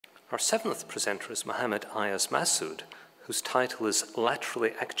Our seventh presenter is Mohammad Ayaz Masud, whose title is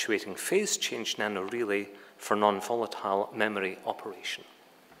Laterally Actuating Phase Change Nano Relay for Nonvolatile Memory Operation.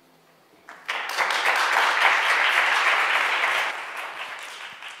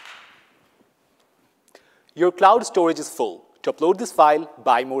 Your cloud storage is full. To upload this file,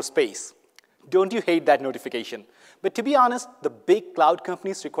 buy more space. Don't you hate that notification? But to be honest, the big cloud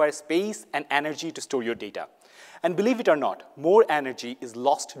companies require space and energy to store your data. And believe it or not, more energy is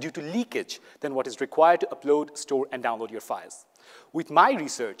lost due to leakage than what is required to upload, store, and download your files. With my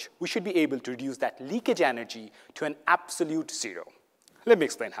research, we should be able to reduce that leakage energy to an absolute zero. Let me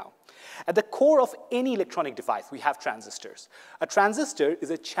explain how. At the core of any electronic device, we have transistors. A transistor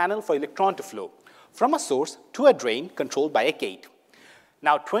is a channel for electron to flow from a source to a drain controlled by a gate.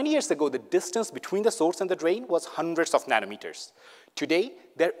 Now, 20 years ago, the distance between the source and the drain was hundreds of nanometers. Today,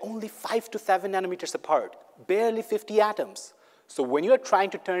 they're only 5 to 7 nanometers apart, barely 50 atoms. So when you are trying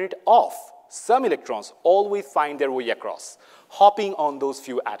to turn it off, some electrons always find their way across, hopping on those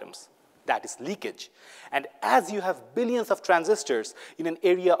few atoms. That is leakage. And as you have billions of transistors in an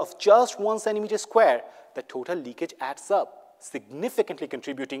area of just 1 centimeter square, the total leakage adds up, significantly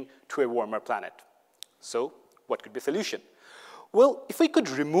contributing to a warmer planet. So what could be the solution? Well, if we could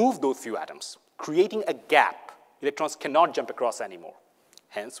remove those few atoms, creating a gap, electrons cannot jump across anymore.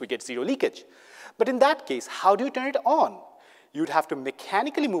 Hence, we get zero leakage. But in that case, how do you turn it on? You'd have to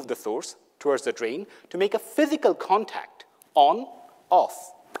mechanically move the source towards the drain to make a physical contact. On,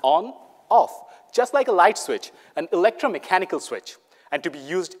 off, just like a light switch, an electromechanical switch. And to be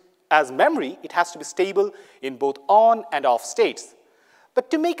used as memory, it has to be stable in both on and off states. But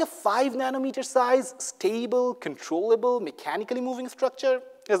to make a 5 nanometer size, stable, controllable, mechanically moving structure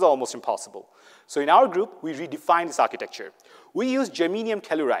is almost impossible. So in our group, we redefined this architecture. We use germanium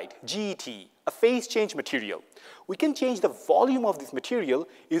telluride, GET, a phase change material. We can change the volume of this material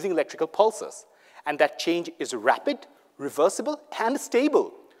using electrical pulses. And that change is rapid, reversible, and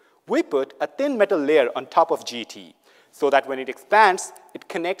stable. We put a thin metal layer on top of GET so that when it expands, it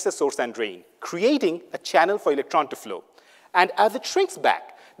connects the source and drain, creating a channel for electron to flow. And as it shrinks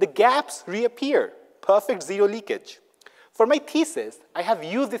back, the gaps reappear, perfect zero leakage. For my thesis, I have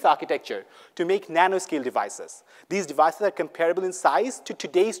used this architecture to make nanoscale devices. These devices are comparable in size to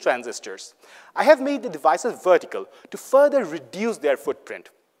today's transistors. I have made the devices vertical to further reduce their footprint.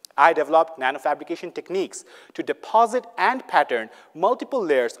 I developed nanofabrication techniques to deposit and pattern multiple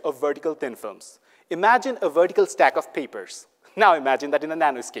layers of vertical thin films. Imagine a vertical stack of papers. Now imagine that in a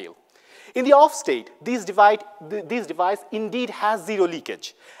nanoscale. In the off state, this device indeed has zero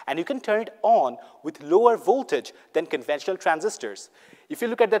leakage, and you can turn it on with lower voltage than conventional transistors. If you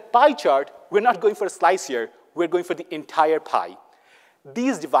look at that pie chart, we're not going for a slice here, we're going for the entire pie.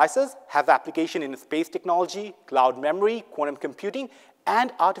 These devices have application in space technology, cloud memory, quantum computing,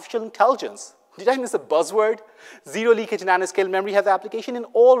 and artificial intelligence. Did I miss a buzzword? Zero leakage nanoscale memory has application in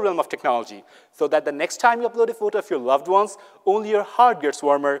all realms of technology, so that the next time you upload a photo of your loved ones, only your heart gets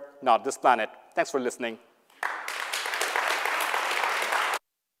warmer, not this planet. Thanks for listening.